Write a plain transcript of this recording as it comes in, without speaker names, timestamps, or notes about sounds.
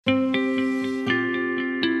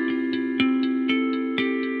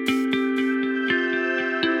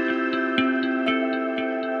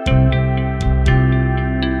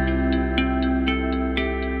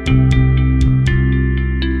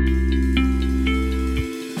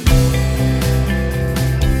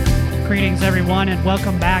Greetings, everyone, and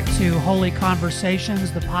welcome back to Holy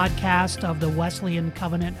Conversations, the podcast of the Wesleyan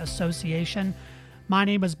Covenant Association. My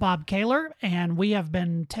name is Bob Kaler, and we have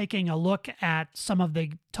been taking a look at some of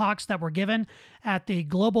the talks that were given at the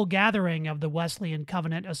global gathering of the Wesleyan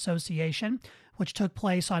Covenant Association, which took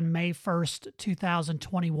place on May 1st,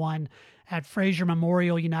 2021 at Fraser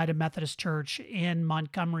Memorial United Methodist Church in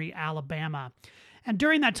Montgomery, Alabama. And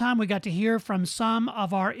during that time, we got to hear from some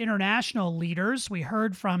of our international leaders. We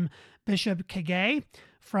heard from Bishop Kagay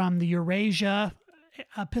from the Eurasia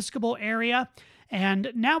Episcopal area.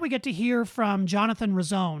 And now we get to hear from Jonathan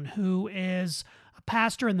Razone, who is a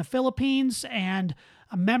pastor in the Philippines and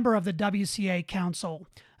a member of the WCA Council.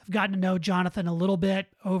 I've gotten to know Jonathan a little bit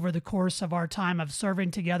over the course of our time of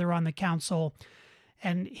serving together on the council.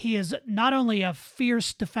 And he is not only a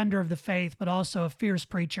fierce defender of the faith, but also a fierce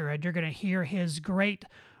preacher. And you're going to hear his great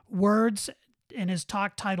words in his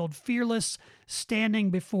talk titled Fearless Standing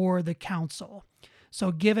Before the Council.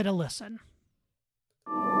 So give it a listen.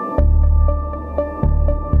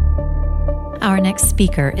 Our next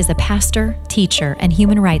speaker is a pastor, teacher, and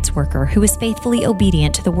human rights worker who is faithfully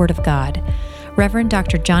obedient to the Word of God. Reverend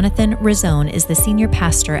Dr. Jonathan Razone is the senior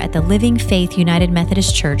pastor at the Living Faith United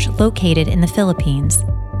Methodist Church located in the Philippines.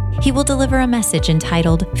 He will deliver a message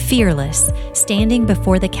entitled Fearless, Standing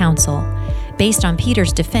Before the Council, based on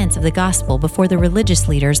Peter's defense of the gospel before the religious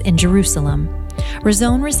leaders in Jerusalem.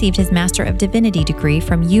 Razone received his Master of Divinity degree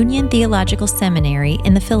from Union Theological Seminary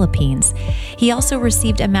in the Philippines. He also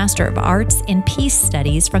received a Master of Arts in Peace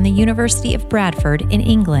Studies from the University of Bradford in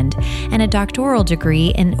England and a doctoral degree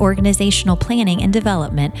in Organizational Planning and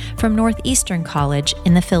Development from Northeastern College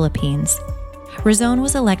in the Philippines. Razone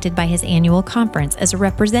was elected by his annual conference as a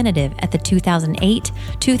representative at the 2008,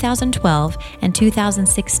 2012, and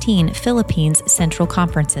 2016 Philippines Central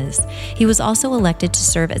Conferences. He was also elected to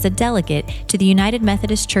serve as a delegate to the United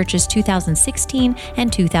Methodist Church's 2016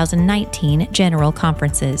 and 2019 General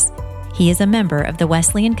Conferences. He is a member of the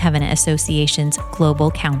Wesleyan Covenant Association's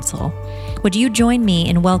Global Council. Would you join me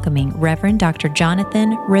in welcoming Reverend Dr.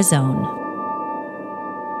 Jonathan Razone?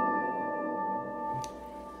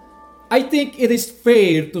 I think it is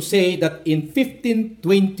fair to say that in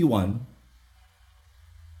 1521,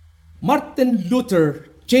 Martin Luther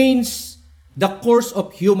changed the course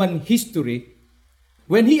of human history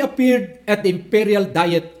when he appeared at the Imperial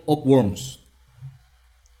Diet of Worms.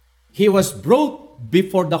 He was brought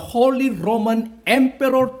before the Holy Roman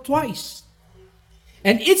Emperor twice,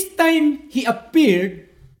 and each time he appeared,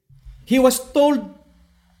 he was told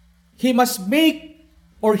he must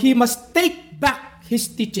take back his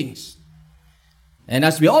teachings. And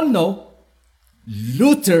as we all know,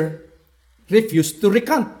 Luther refused to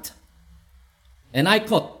recant. And I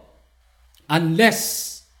quote,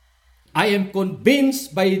 "Unless I am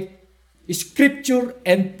convinced by Scripture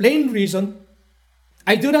and plain reason,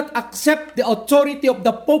 I do not accept the authority of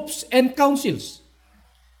the popes and councils.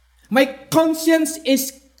 My conscience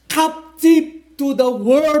is captive to the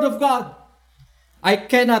Word of God. I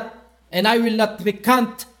cannot and I will not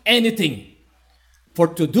recant anything. For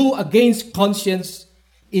to do against conscience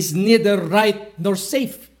is neither right nor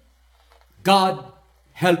safe. God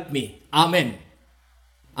help me. Amen."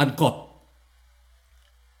 Unquote.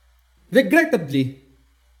 Regrettably,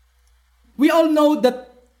 we all know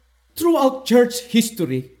that throughout church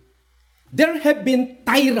history, there have been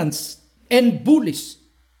tyrants and bullies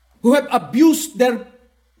who have abused their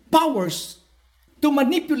powers to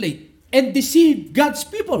manipulate and deceive God's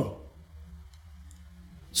people.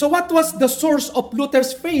 So what was the source of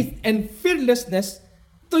Luther's faith and fearlessness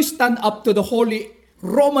to stand up to the Holy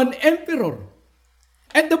Roman Emperor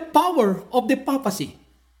and the power of the papacy?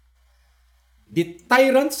 The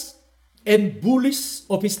tyrants and bullies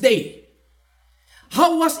of his day.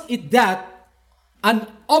 How was it that an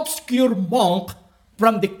obscure monk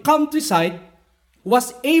from the countryside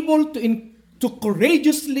was able to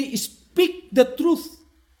courageously speak the truth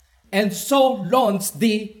and so launch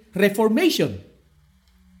the Reformation?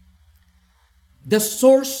 The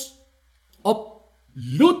source of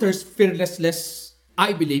Luther's fearlessness,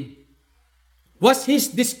 I believe, was his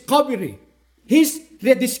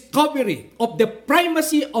rediscovery of the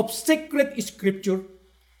primacy of sacred Scripture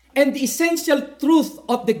and the essential truth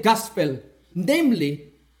of the gospel,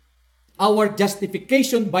 namely, our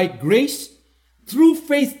justification by grace through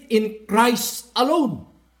faith in Christ alone.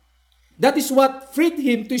 That is what freed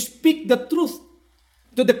him to speak the truth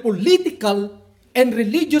to the political and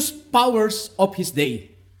religious powers of his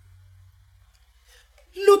day.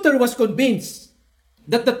 Luther was convinced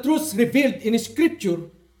that the truths revealed in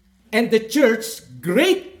Scripture and the Church's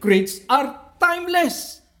great creeds are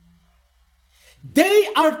timeless. They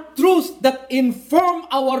are truths that inform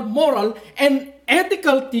our moral and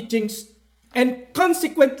ethical teachings and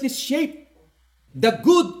consequently shape the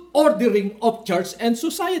good ordering of church and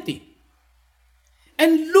society.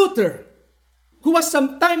 And Luther, who was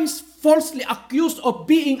sometimes falsely accused of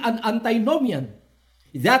being an antinomian,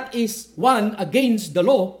 that is, one against the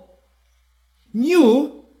law,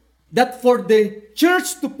 knew that for the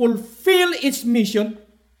church to fulfill its mission,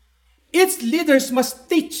 its leaders must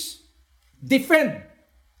teach, defend,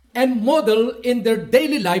 and model in their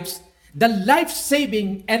daily lives the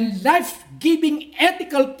life-saving and life-giving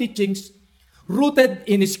ethical teachings rooted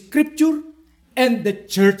in Scripture and the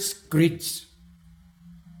church creeds.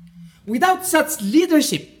 Without such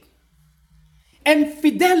leadership and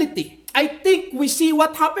fidelity, I think we see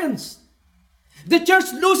what happens. The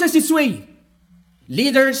church loses its way.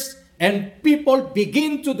 Leaders and people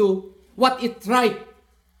begin to do what is right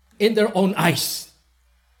in their own eyes.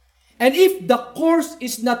 And if the course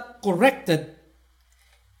is not corrected,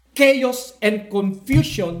 chaos and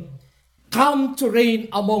confusion come to reign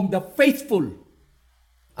among the faithful.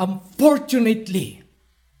 Unfortunately,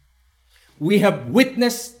 we have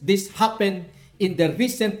witnessed this happen in the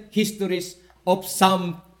recent histories of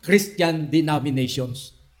some Christian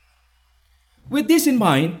denominations. With this in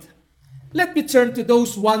mind, let me turn to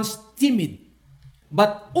those once timid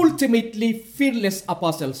but ultimately fearless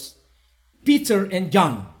apostles, Peter and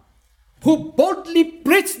John, who boldly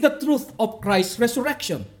preached the truth of Christ's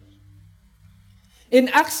resurrection. In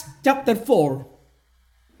Acts chapter 4,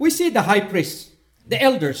 we see the high priests, the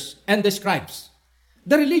elders, and the scribes,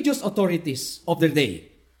 the religious authorities of their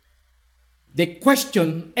day. They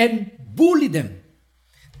question and bully them,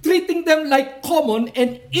 treating them like common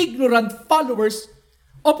and ignorant followers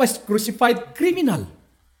of a crucified criminal.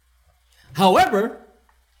 However,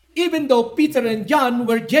 even though Peter and John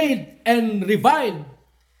were jailed and reviled,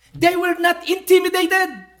 they were not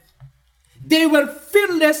intimidated. They were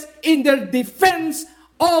fearless in their defense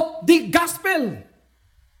of the gospel.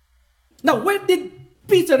 Now, where did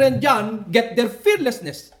Peter and John get their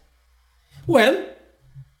fearlessness? Well,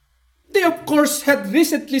 they of course had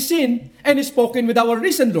recently seen and spoken with our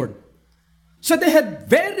risen Lord. So they had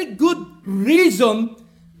very good reason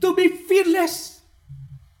to be fearless.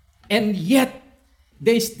 And yet,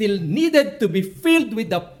 they still needed to be filled with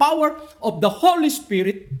the power of the Holy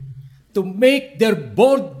Spirit to make their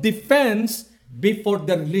bold defense before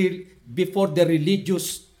the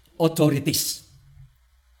religious authorities.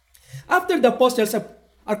 After the apostles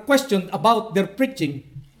are questioned about their preaching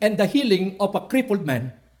and the healing of a crippled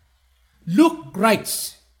man, Luke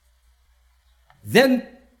writes, "Then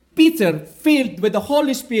Peter, filled with the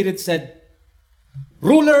Holy Spirit, said,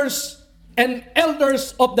 'Rulers and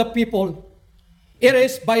elders of the people, it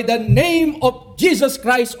is by the name of Jesus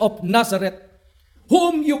Christ of Nazareth,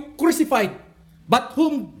 whom you crucified, but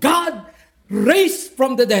whom God raised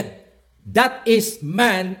from the dead, that is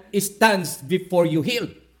man stands before you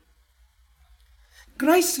healed.'"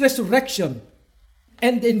 Christ's resurrection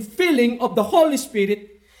and the infilling of the Holy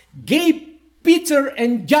Spirit gave Peter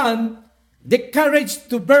and John the courage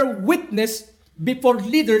to bear witness before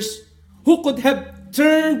leaders who could have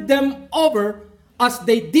turned them over as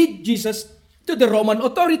they did Jesus to the Roman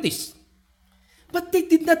authorities. But they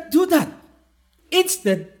did not do that.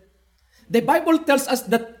 Instead, the Bible tells us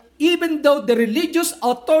that even though the religious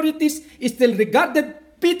authorities still regarded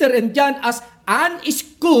Peter and John as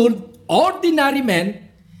unschooled, ordinary men,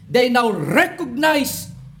 they now recognize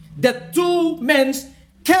the two men's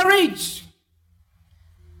courage.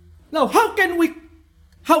 Now, how can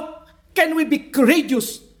we be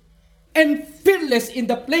courageous and fearless in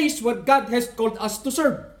the place where God has called us to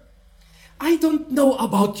serve? I don't know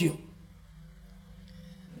about you,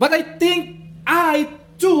 but I think I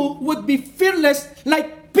too would be fearless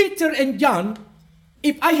like Peter and John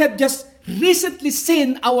if I had just recently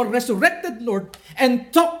seen our resurrected Lord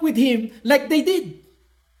and talked with Him like they did.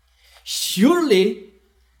 Surely,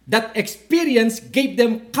 that experience gave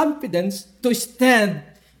them confidence to stand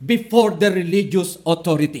before the religious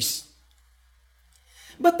authorities.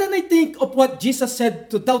 But then I think of what Jesus said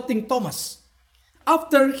to doubting Thomas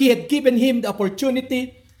after He had given him the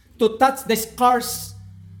opportunity to touch the scars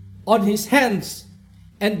on his hands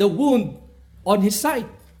and the wound on his side.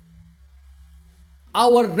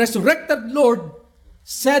 Our resurrected Lord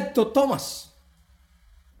said to Thomas,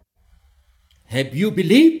 "Have you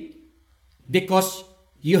believed because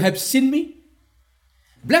you have seen me?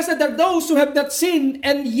 Blessed are those who have not seen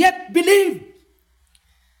and yet believe."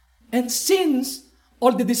 And since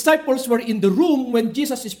all the disciples were in the room when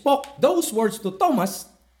Jesus spoke those words to Thomas,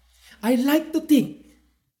 I like to think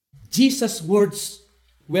Jesus' words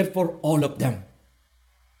were for all of them.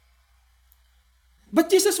 But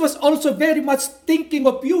Jesus was also very much thinking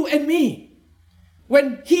of you and me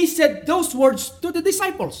when he said those words to the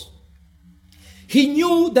disciples. He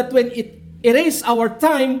knew that when it is our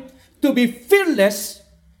time to be fearless,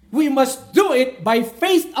 we must do it by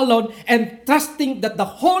faith alone and trusting that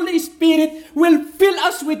the Holy Spirit will fill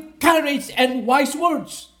us with courage and wise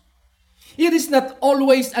words. It is not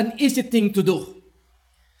always an easy thing to do.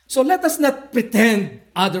 So let us not pretend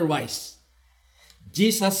otherwise.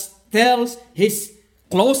 Jesus tells his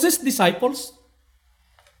closest disciples,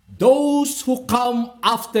 those who come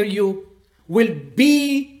after you will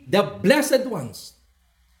be the blessed ones,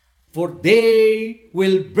 for they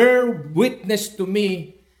will bear witness to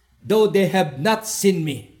me, though they have not seen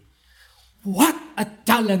me. What a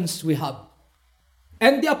challenge we have.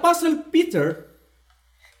 And the Apostle Peter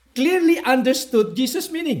clearly understood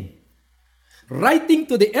Jesus' meaning. Writing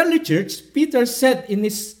to the early church, Peter said in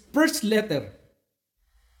his first letter,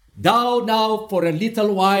 "Thou now for a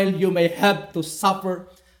little while you may have to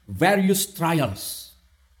suffer various trials."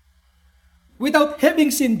 Without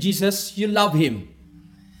having seen Jesus, you love him.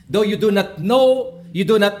 Though you do not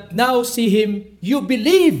now see him, you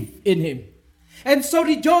believe in him. And so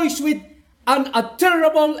rejoice with an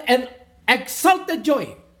unutterable and exalted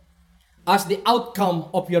joy. As the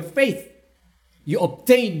outcome of your faith, you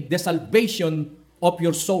obtain the salvation of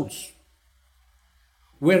your souls.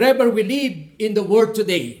 Wherever we live in the world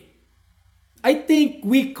today, I think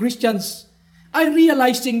we Christians are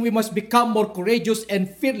realizing we must become more courageous and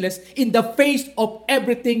fearless in the face of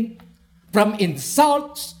everything from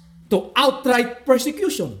insults to outright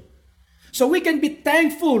persecution. So we can be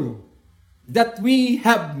thankful that we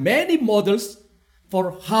have many models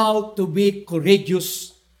for how to be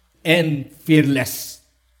courageous and fearless.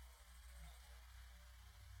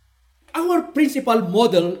 Our principal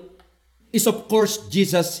model is, of course,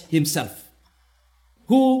 Jesus himself,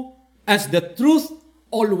 who, as the truth,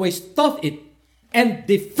 always taught it and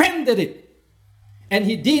defended it. And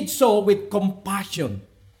he did so with compassion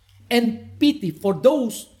and pity for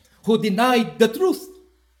those who denied the truth.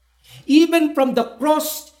 Even from the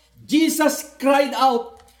cross, Jesus cried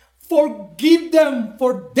out, "Forgive them,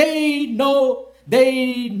 for they know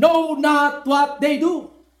not what they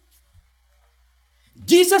do."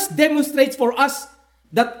 Jesus demonstrates for us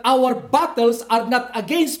that our battles are not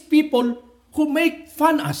against people who make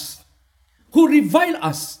fun of us, who revile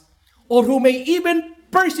us, or who may even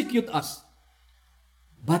persecute us.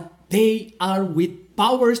 But they are with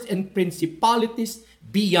powers and principalities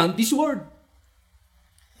beyond this world.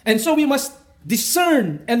 And so we must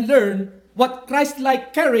discern and learn what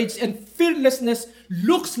Christ-like courage and fearlessness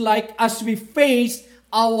looks like as we face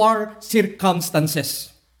our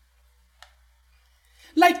circumstances.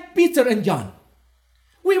 Like Peter and John,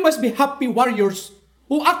 we must be happy warriors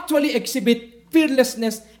who actually exhibit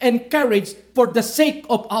fearlessness and courage for the sake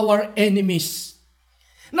of our enemies,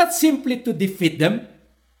 not simply to defeat them.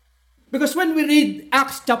 Because when we read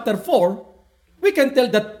Acts chapter 4, we can tell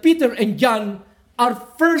that Peter and John are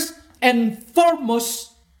first and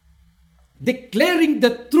foremost declaring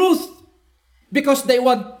the truth because they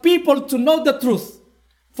want people to know the truth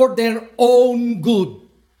for their own good.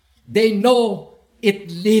 They know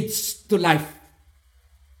it leads to life.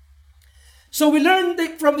 So we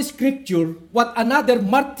learned from Scripture what another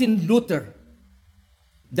Martin Luther,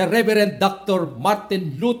 the Reverend Dr.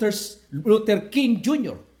 Martin Luther King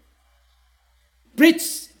Jr.,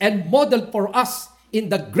 preached and modeled for us in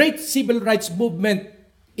the great civil rights movement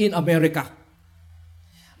in America.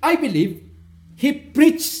 I believe he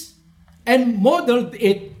preached and modeled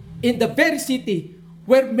it in the very city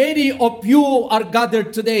where many of you are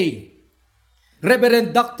gathered today.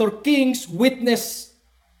 Reverend Dr. King's witness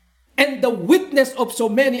and the witness of so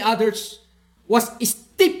many others was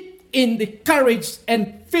steeped in the courage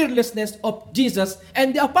and fearlessness of Jesus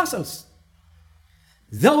and the apostles.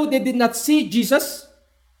 Though they did not see Jesus,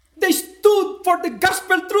 they stood for the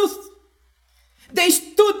gospel truth. They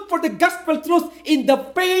stood for the gospel truth in the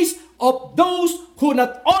face of those who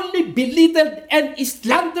not only belittled and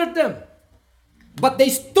slandered them, but they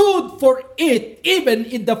stood for it even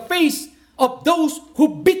in the face of those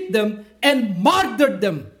who beat them and murdered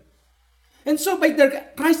them. And so by their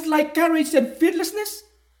Christ-like courage and fearlessness,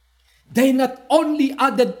 they not only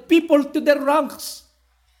added people to their ranks,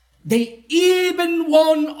 they even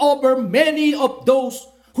won over many of those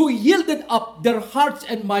who yielded up their hearts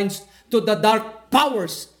and minds to the dark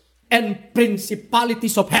powers and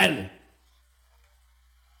principalities of hell.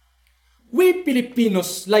 We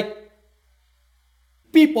Filipinos, like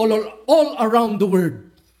people all around the world,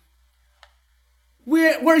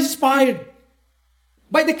 we're inspired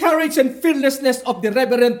by the courage and fearlessness of the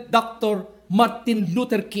Reverend Dr. Martin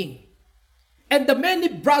Luther King and the many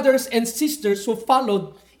brothers and sisters who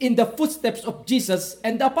followed in the footsteps of Jesus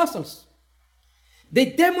and the apostles. They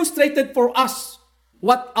demonstrated for us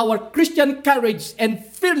what our Christian courage and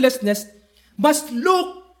fearlessness must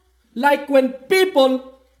look like when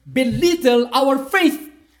people belittle our faith,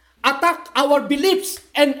 attack our beliefs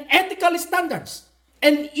and ethical standards,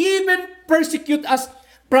 and even persecute us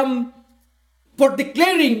for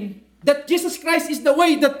declaring that Jesus Christ is the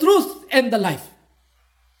way, the truth, and the life.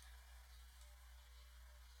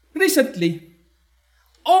 Recently,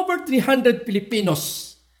 over 300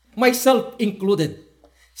 Filipinos, myself included,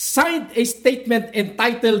 signed a statement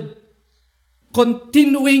entitled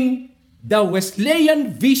Continuing the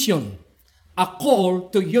Wesleyan Vision, a Call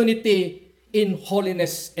to Unity in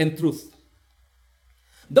Holiness and Truth.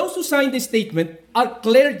 Those who signed the statement are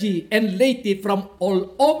clergy and laity from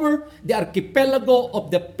all over the archipelago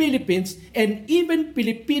of the Philippines and even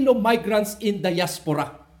Filipino migrants in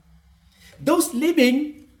diaspora. Those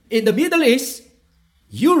living in the Middle East,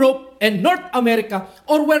 Europe, and North America,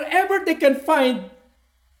 or wherever they can find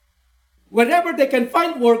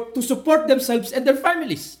work to support themselves and their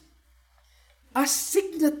families. As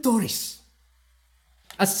signatories,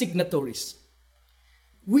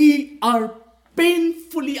 we are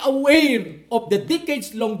painfully aware of the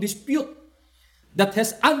decades-long dispute that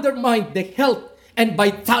has undermined the health and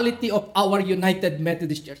vitality of our United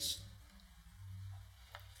Methodist Church.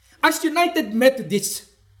 As United Methodists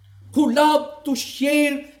who love to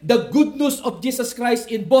share the good news of Jesus Christ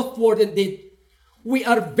in both word and deed, we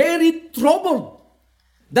are very troubled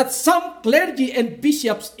that some clergy and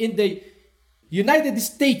bishops in the United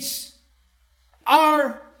States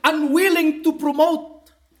are unwilling to promote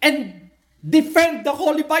and defend the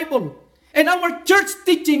Holy Bible and our church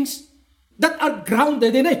teachings that are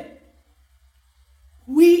grounded in it.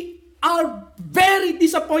 We are very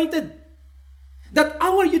disappointed that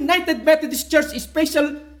our United Methodist Church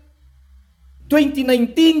Special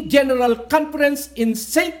 2019 General Conference in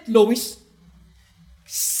St. Louis,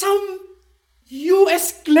 some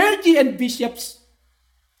U.S. clergy and bishops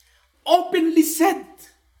openly said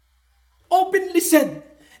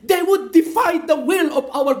they would defy the will of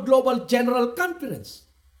our global general conference.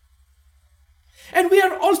 And we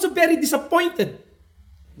are also very disappointed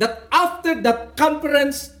that after that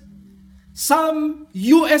conference, some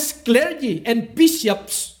U.S. clergy and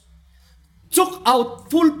bishops took out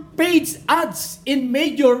full-page ads in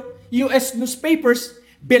major U.S. newspapers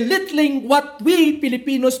belittling what we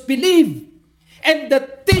Filipinos believe and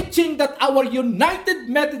the teaching that our United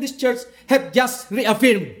Methodist Church have just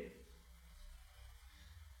reaffirmed.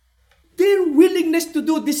 Their willingness to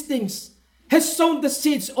do these things has sown the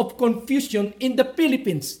seeds of confusion in the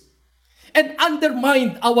Philippines and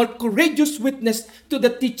undermined our courageous witness to the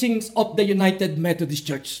teachings of the United Methodist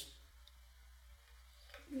Church.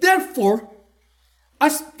 Therefore,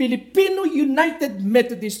 as Filipino United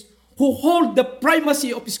Methodists who hold the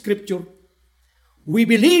primacy of Scripture, we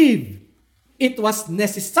believe it was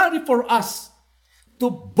necessary for us to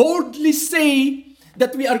boldly say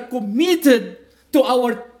that we are committed to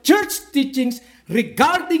our church teachings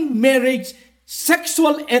regarding marriage,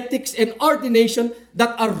 sexual ethics, and ordination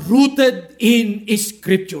that are rooted in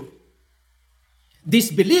Scripture. These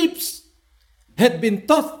beliefs had been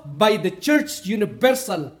taught by the Church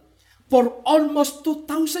Universal for almost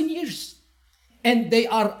 2,000 years, and they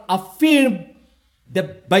are affirmed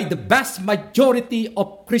by the vast majority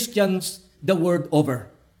of Christians the world over.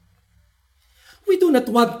 We do not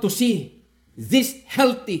want to see these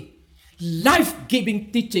healthy,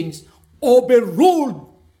 life-giving teachings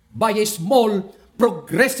overruled by a small,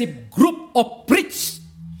 progressive group of rich,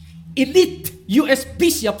 elite U.S.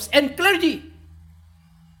 bishops and clergy.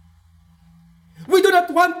 We do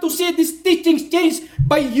not want to see these teachings changed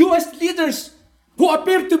by U.S. leaders who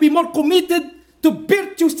appear to be more committed to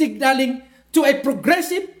virtue signaling to a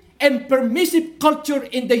progressive and permissive culture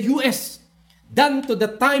in the U.S. than to the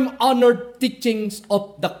time-honored teachings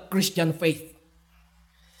of the Christian faith.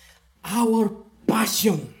 Our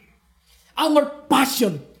passion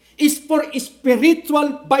is for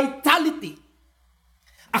spiritual vitality,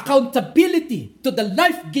 accountability to the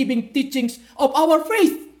life-giving teachings of our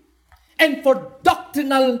faith, and for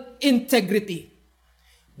doctrinal integrity.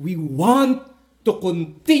 We want to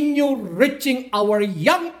continue reaching our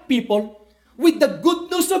young people with the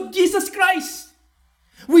good news of Jesus Christ.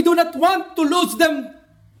 We do not want to lose them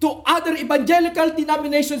to other evangelical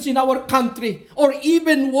denominations in our country, or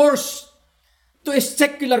even worse, to a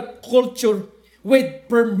secular culture with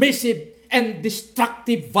permissive and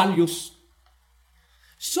destructive values.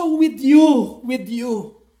 So with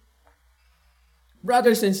you,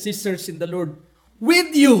 brothers and sisters in the Lord,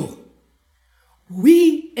 with you,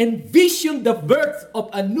 we envision the birth of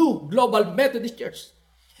a new global Methodist church.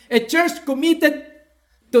 A church committed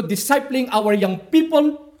to discipling our young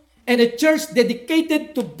people, and a church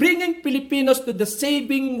dedicated to bringing Filipinos to the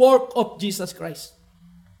saving work of Jesus Christ.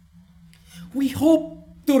 We hope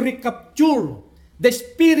to recapture the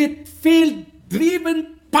spirit-filled,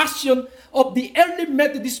 driven passion of the early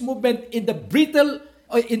Methodist movement in the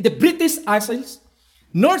British Isles,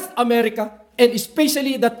 North America, and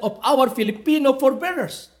especially that of our Filipino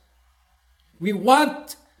forebears. We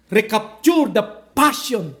want to recapture the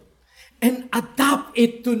passion and adapt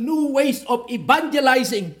it to new ways of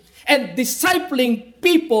evangelizing and discipling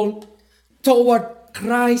people toward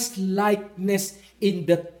Christ-likeness in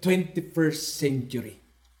the 21st century.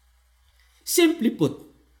 Simply put,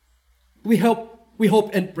 we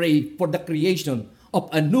hope and pray for the creation of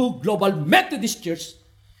a new global Methodist church,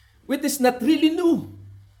 which is not really new,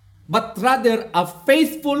 but rather a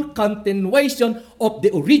faithful continuation of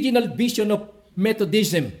the original vision of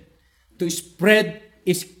Methodism to spread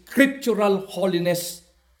scriptural holiness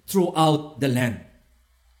throughout the land.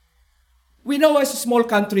 We know as a small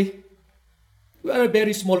country, we are a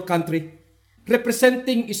very small country,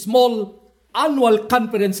 representing small annual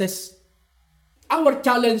conferences. Our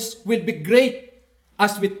challenge will be great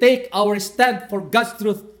as we take our stand for God's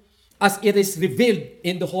truth as it is revealed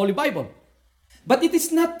in the Holy Bible. But it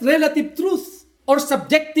is not relative truth or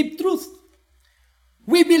subjective truth.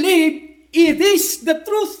 We believe it is the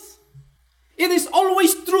truth. It is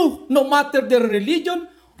always true, no matter the religion,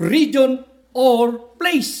 region, or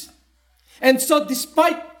place. And so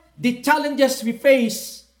despite the challenges we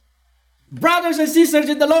face, brothers and sisters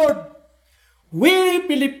in the Lord, we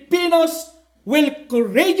Filipinos will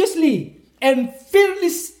courageously and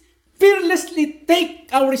fearlessly take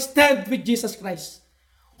our stand with Jesus Christ,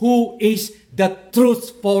 who is the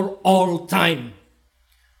truth for all time.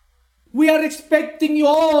 We are expecting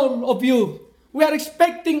all of you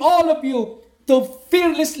to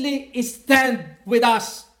fearlessly stand with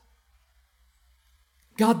us.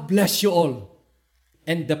 God bless you all,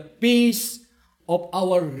 and the peace of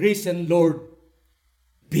our risen Lord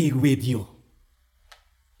be with you.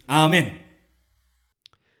 Amen.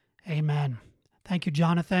 Amen. Thank you,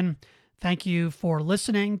 Jonathan. Thank you for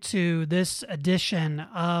listening to this edition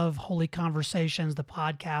of Holy Conversations, the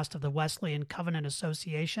podcast of the Wesleyan Covenant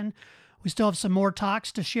Association. We still have some more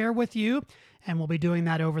talks to share with you, and we'll be doing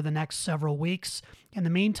that over the next several weeks. In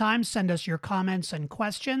the meantime, send us your comments and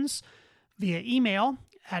questions via email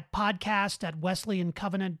at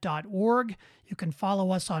podcast@wesleyancovenant.org. You can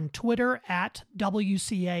follow us on Twitter at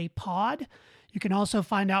WCAPod. You can also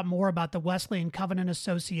find out more about the Wesleyan Covenant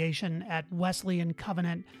Association at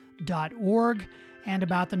wesleyancovenant.org and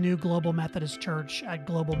about the new Global Methodist Church at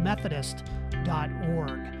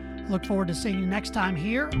globalmethodist.org. Look forward to seeing you next time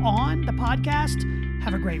here on the podcast.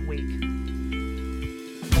 Have a great week.